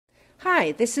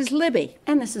Hi, this is Libby.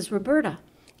 And this is Roberta.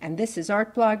 And this is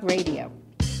ArtBlog Radio.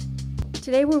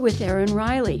 Today we're with Erin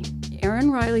Riley. Erin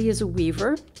Riley is a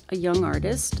weaver, a young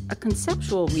artist, a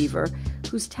conceptual weaver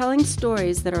who's telling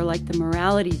stories that are like the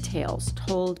morality tales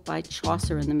told by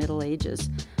Chaucer in the Middle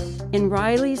Ages. In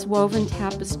Riley's woven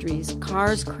tapestries,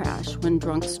 cars crash when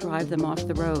drunks drive them off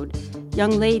the road.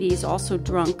 Young ladies, also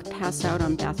drunk, pass out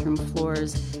on bathroom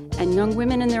floors, and young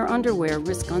women in their underwear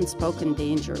risk unspoken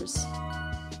dangers.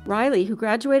 Riley, who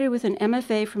graduated with an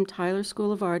MFA from Tyler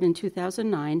School of Art in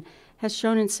 2009, has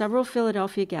shown in several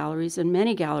Philadelphia galleries and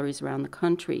many galleries around the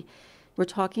country. We're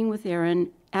talking with Erin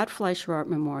at Fleischer Art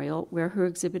Memorial, where her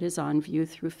exhibit is on view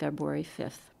through February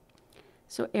 5th.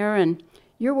 So, Erin,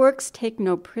 your works take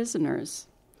no prisoners.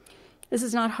 This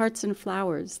is not hearts and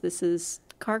flowers. This is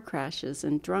car crashes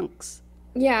and drunks.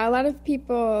 Yeah, a lot of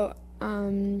people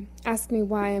ask me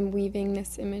why I'm weaving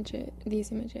these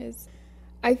images.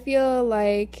 I feel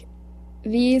like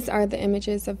these are the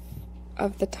images of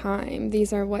the time.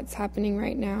 These are what's happening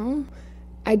right now.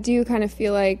 I do kind of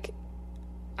feel like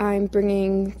I'm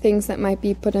bringing things that might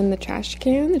be put in the trash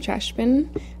bin,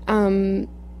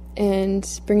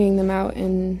 and bringing them out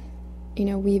and,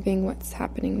 weaving what's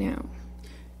happening now.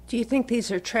 Do you think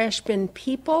these are trash bin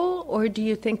people, or do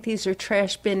you think these are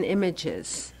trash bin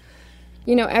images?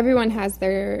 Everyone has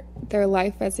their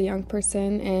life as a young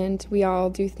person, and we all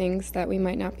do things that we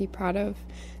might not be proud of.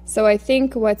 So I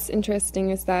think what's interesting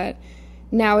is that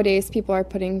nowadays people are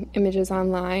putting images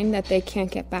online that they can't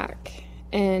get back.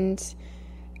 And,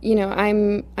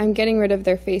 I'm getting rid of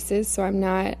their faces, so I'm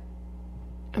not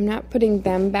putting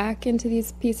them back into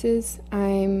these pieces.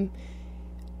 I'm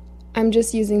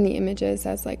just using the images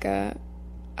as like a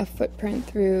footprint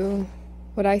through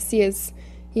what I see as,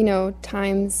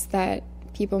 times that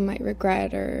people might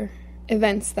regret or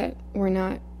events that were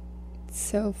not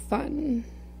so fun.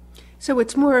 So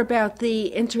it's more about the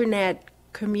internet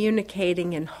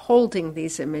communicating and holding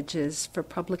these images for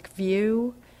public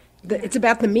view? It's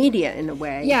about the media in a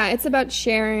way. Yeah, it's about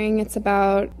sharing. It's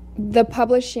about the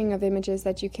publishing of images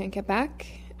that you can't get back.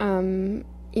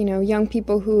 Young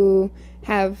people who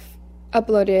have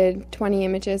uploaded 20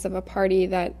 images of a party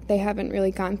that they haven't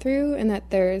really gone through, and that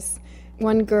there's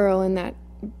one girl in that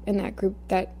group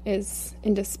that is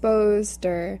indisposed,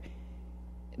 or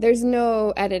there's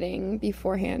no editing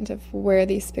beforehand of where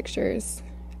these pictures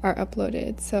are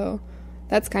uploaded. So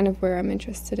that's kind of where I'm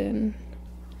interested in.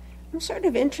 I'm sort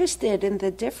of interested in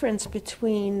the difference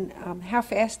between how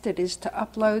fast it is to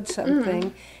upload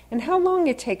something and how long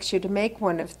it takes you to make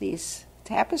one of these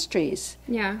tapestries.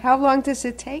 Yeah. How long does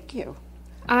it take you?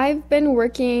 I've been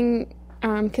working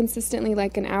consistently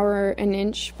like an hour an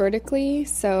inch vertically,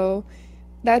 so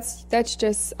that's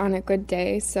just on a good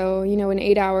day. So, in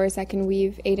 8 hours I can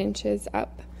weave 8 inches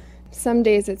up. Some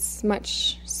days it's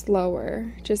much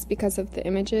slower just because of the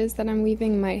images that I'm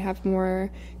weaving might have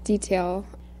more detail.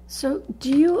 So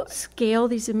do you scale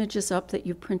these images up that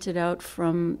you printed out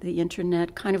from the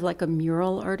internet, kind of like a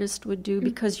mural artist would do?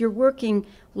 Because you're working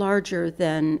larger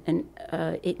than an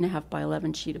 8.5 by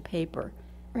 11 sheet of paper.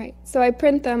 Right. So I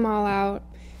print them all out,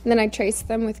 and then I trace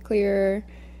them with clear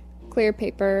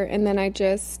paper, and then I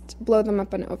just blow them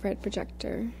up on an overhead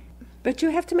projector. But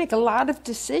you have to make a lot of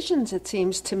decisions, it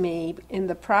seems to me, in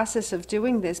the process of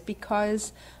doing this,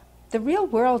 because the real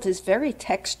world is very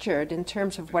textured in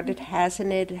terms of what it has in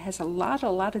it. It has a lot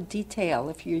of detail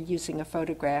if you're using a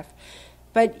photograph.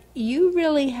 But you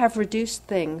really have reduced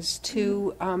things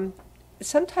to,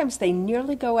 sometimes they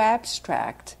nearly go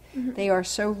abstract. Mm-hmm. They are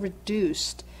so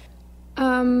reduced.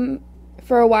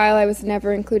 For a while I was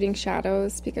never including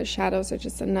shadows, because shadows are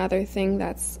just another thing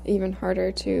that's even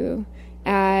harder to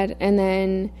add. And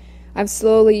then I've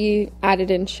slowly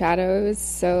added in shadows.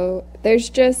 So there's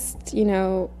just,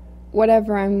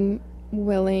 whatever I'm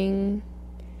willing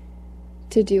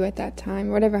to do at that time,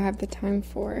 whatever I have the time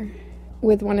for.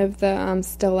 With one of the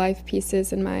still life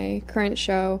pieces in my current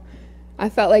show, I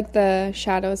felt like the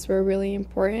shadows were really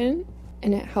important,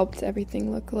 and it helped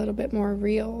everything look a little bit more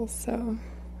real, so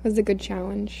it was a good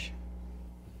challenge.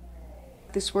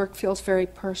 This work feels very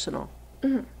personal.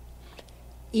 Mm-hmm.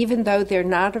 Even though they're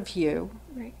not of you,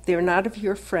 right. They're not of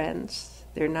your friends,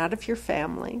 they're not of your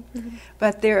family,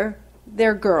 but they're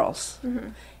girls. Mm-hmm.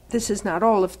 This is not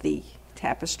all of the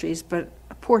tapestries, but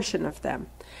a portion of them.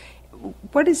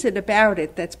 What is it about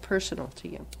it that's personal to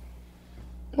you?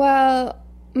 Well,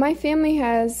 my family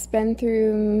has been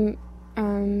through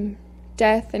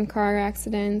death and car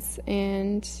accidents,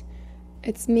 and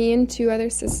it's me and 2 other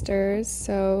sisters,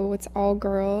 so it's all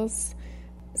girls.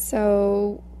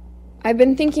 So I've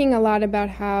been thinking a lot about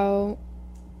how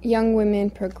young women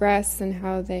progress and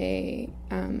how they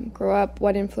grow up,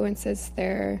 what influences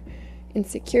their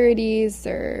insecurities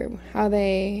or how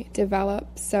they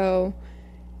develop. So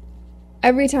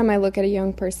every time I look at a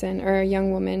young person or a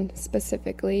young woman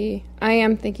specifically, I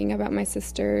am thinking about my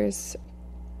sisters,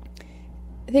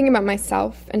 thinking about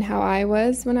myself and how I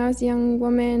was when I was a young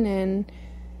woman and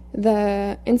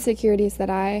the insecurities that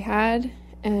I had.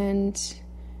 And,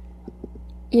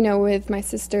 you know, with my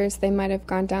sisters, they might have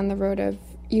gone down the road of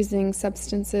using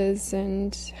substances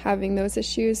and having those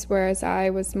issues, whereas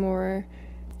I was more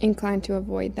inclined to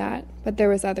avoid that. But there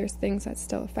was other things that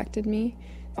still affected me.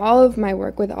 All of my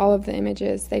work with all of the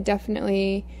images, they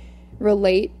definitely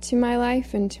relate to my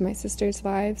life and to my sisters'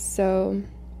 lives. So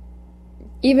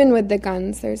even with the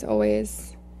guns, there's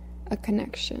always a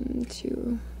connection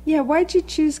to... Yeah, why'd you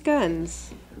choose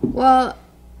guns? Well,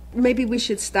 maybe we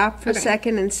should stop for a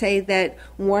second and say that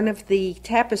one of the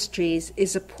tapestries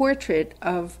is a portrait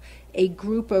of a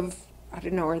group of, I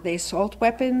don't know, are they assault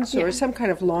weapons or some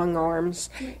kind of long arms,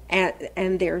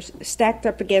 and they're stacked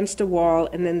up against a wall,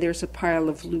 and then there's a pile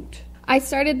of loot. I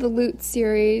started the loot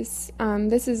series.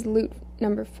 This is loot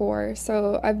number 4,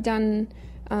 so I've done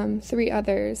 3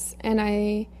 others, and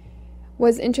I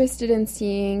was interested in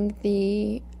seeing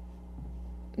the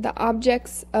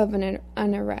objects of an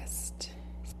arrest.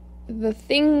 The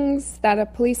things that a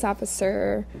police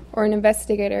officer or an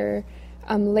investigator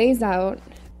lays out,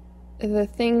 the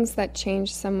things that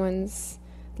change someone's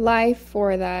life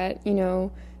or that, you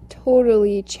know,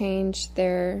 totally change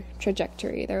their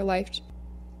trajectory, their life.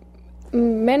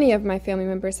 Many of my family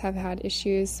members have had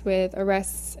issues with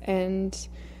arrests and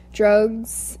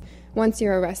drugs. Once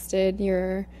you're arrested,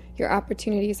 your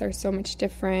opportunities are so much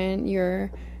different.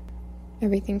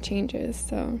 Everything changes,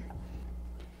 so...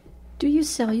 Do you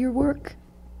sell your work?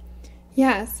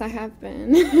 Yes, I have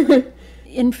been.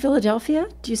 In Philadelphia?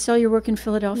 Do you sell your work in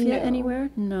Philadelphia No. anywhere?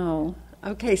 No.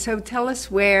 Okay, so tell us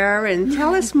where and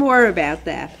tell us more about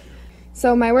that.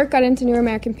 So my work got into New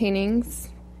American Paintings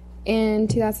in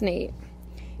 2008.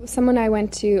 Someone I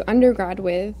went to undergrad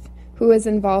with, who was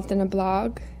involved in a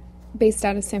blog based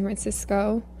out of San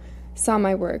Francisco, saw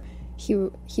my work.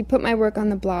 He put my work on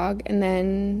the blog, and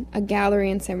then a gallery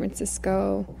in San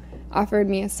Francisco offered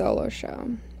me a solo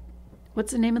show.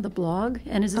 What's the name of the blog,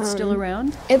 and is it still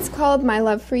around? It's called My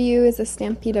Love for You is a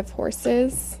Stampede of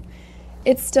Horses.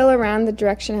 It's still around. The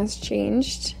direction has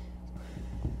changed.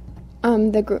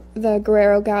 The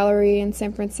Guerrero Gallery in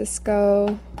San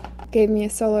Francisco gave me a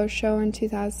solo show in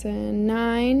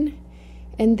 2009,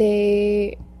 and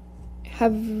they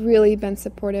have really been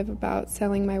supportive about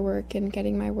selling my work and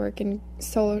getting my work in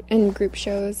solo and group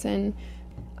shows. And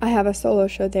I have a solo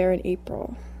show there in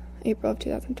April of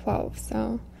 2012.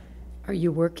 So, are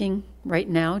you working right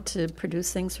now to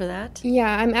produce things for that?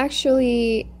 Yeah,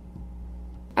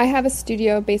 I have a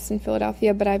studio based in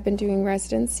Philadelphia, but I've been doing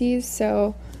residencies,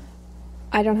 so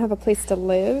I don't have a place to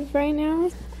live right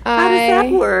now. How does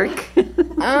that work?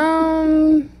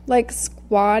 Like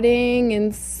squatting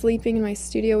and sleeping in my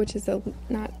studio, which is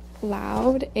not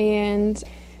loud, and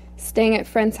staying at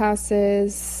friends'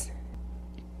 houses.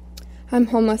 I'm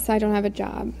homeless, so I don't have a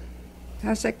job.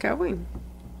 How's that going?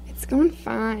 It's going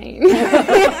fine.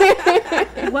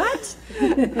 What?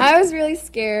 I was really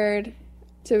scared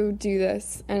to do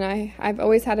this, and I've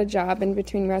always had a job in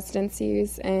between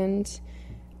residencies, and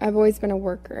I've always been a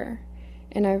worker,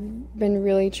 and I've been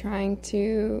really trying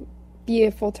to be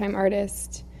a full-time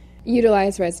artist,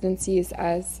 utilize residencies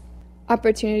as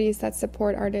opportunities that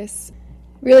support artists,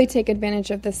 really take advantage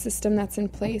of the system that's in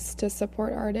place to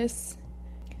support artists.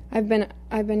 I've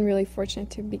been really fortunate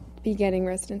to be getting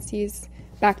residencies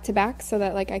back to back, so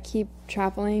that I keep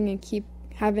traveling and keep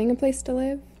having a place to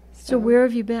live. So where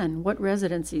have you been? What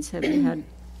residencies have you had?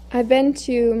 I've been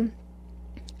to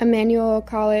Emmanuel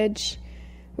College,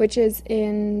 which is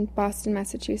in Boston,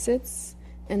 Massachusetts,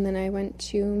 and then I went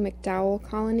to McDowell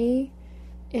Colony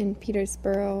in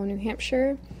Petersboro, New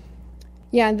Hampshire.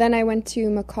 Yeah, and then I went to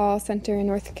McCall Center in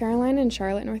North Carolina, in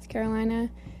Charlotte, North Carolina,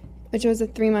 which was a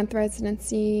 3-month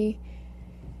residency.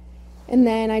 And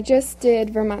then I just did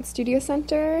Vermont Studio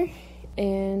Center,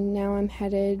 and now I'm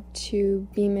headed to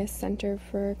Bemis Center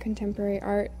for Contemporary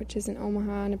Art, which is in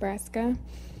Omaha, Nebraska,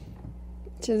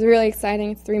 which is really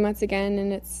exciting. It's 3 months again,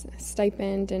 and it's a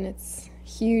stipend, and it's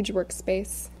huge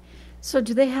workspace. So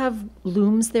do they have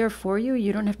looms there for you?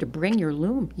 You don't have to bring your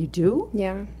loom. You do?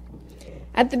 Yeah.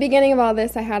 At the beginning of all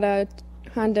this, I had a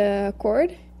Honda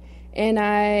Accord, and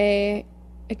I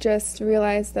just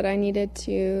realized that I needed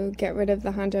to get rid of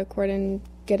the Honda Accord and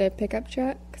get a pickup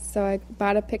truck. So I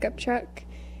bought a pickup truck.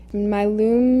 My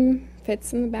loom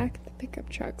fits in the back of the pickup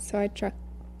truck, so I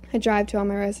I drive to all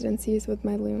my residencies with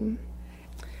my loom.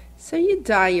 So you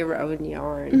dye your own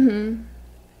yarn. Mm-hmm.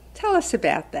 Tell us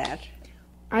about that.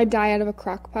 I dye out of a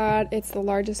crock pot. It's the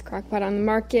largest crock pot on the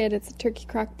market. It's a turkey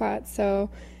crock pot, so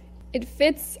it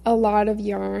fits a lot of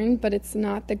yarn, but it's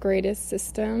not the greatest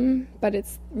system. But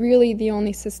it's really the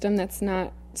only system that's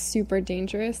not super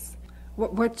dangerous.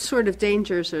 What sort of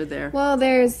dangers are there? Well,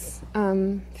 there's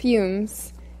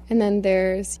fumes, and then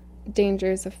there's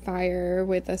dangers of fire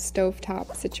with a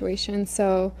stovetop situation.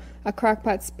 So a crock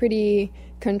pot's pretty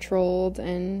controlled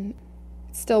and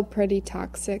still pretty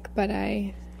toxic, but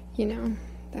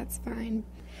that's fine.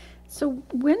 So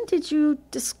when did you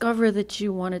discover that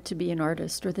you wanted to be an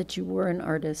artist or that you were an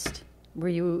artist? Were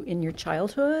you in your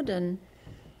childhood and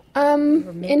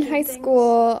in high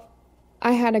school,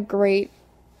 I had a great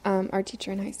art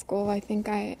teacher in high school. I think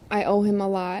I owe him a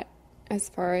lot as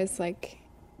far as like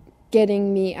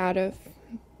getting me out of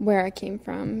where I came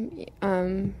from,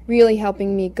 really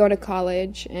helping me go to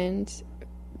college, and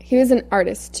he was an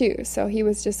artist too, so he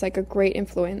was just like a great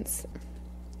influence.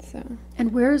 So.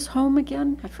 And where is home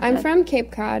again? I'm from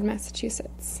Cape Cod,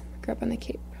 Massachusetts. Grew up on the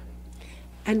Cape.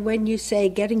 And when you say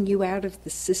getting you out of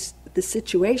the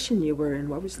situation you were in,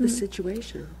 what was the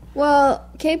situation? Well,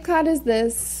 Cape Cod is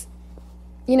this,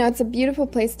 it's a beautiful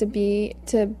place to be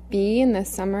in the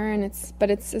summer,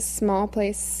 but it's a small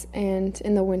place, and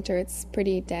in the winter it's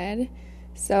pretty dead.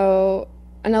 So,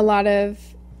 and a lot of,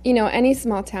 any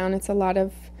small town, it's a lot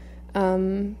of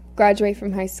graduate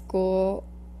from high school,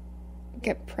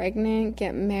 get pregnant,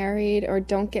 get married, or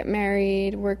don't get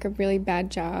married, work a really bad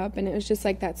job. And it was just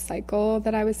like that cycle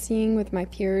that I was seeing with my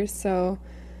peers. So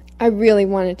I really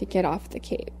wanted to get off the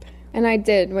Cape. And I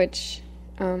did, which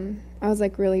I was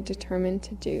like really determined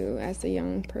to do as a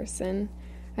young person.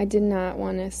 I did not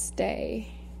want to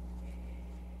stay.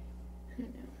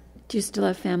 Do you still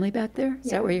have family back there? Is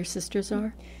that where your sisters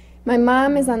are? My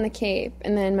mom is on the Cape,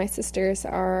 and then my sisters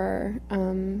are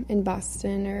in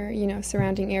Boston or,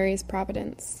 surrounding areas,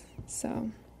 Providence.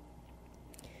 So,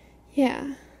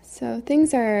 yeah. So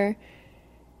things are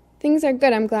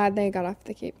good. I'm glad they got off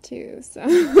the Cape too. So,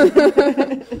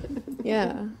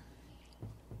 yeah.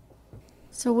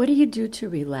 So what do you do to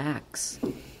relax?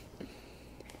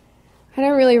 I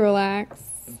don't really relax.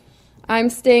 I'm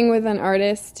staying with an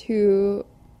artist who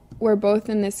we're both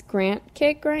in this grant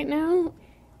kick right now.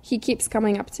 He keeps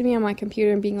coming up to me on my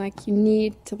computer and being like, you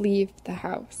need to leave the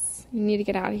house. You need to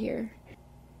get out of here.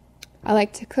 I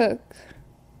like to cook,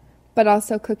 but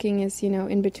also cooking is,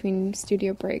 in between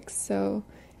studio breaks. So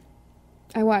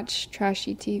I watch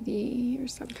trashy TV or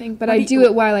something, but I do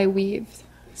it while I weave.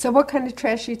 So what kind of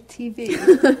trashy TV?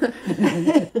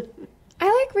 I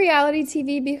like reality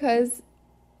TV because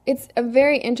it's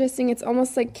very interesting. It's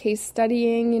almost like case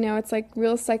studying, it's like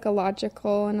real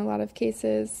psychological in a lot of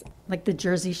cases. Like the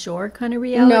Jersey Shore kind of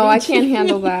reality? No, I can't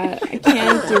handle that. I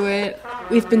can't do it.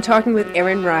 We've been talking with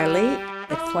Erin Riley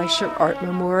at Fleischer Art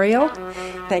Memorial.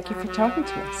 Thank you for talking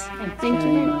to us. Thank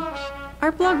you very much.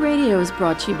 ArtBlog Radio is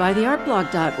brought to you by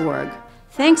theartblog.org.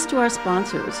 Thanks to our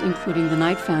sponsors, including the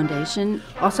Knight Foundation.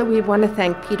 Also, we want to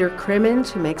thank Peter Crimmins,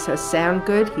 who makes us sound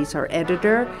good. He's our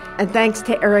editor. And thanks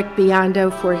to Eric Biondo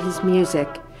for his music.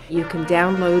 You can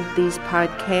download these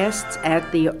podcasts at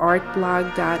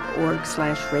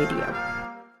theartblog.org/radio.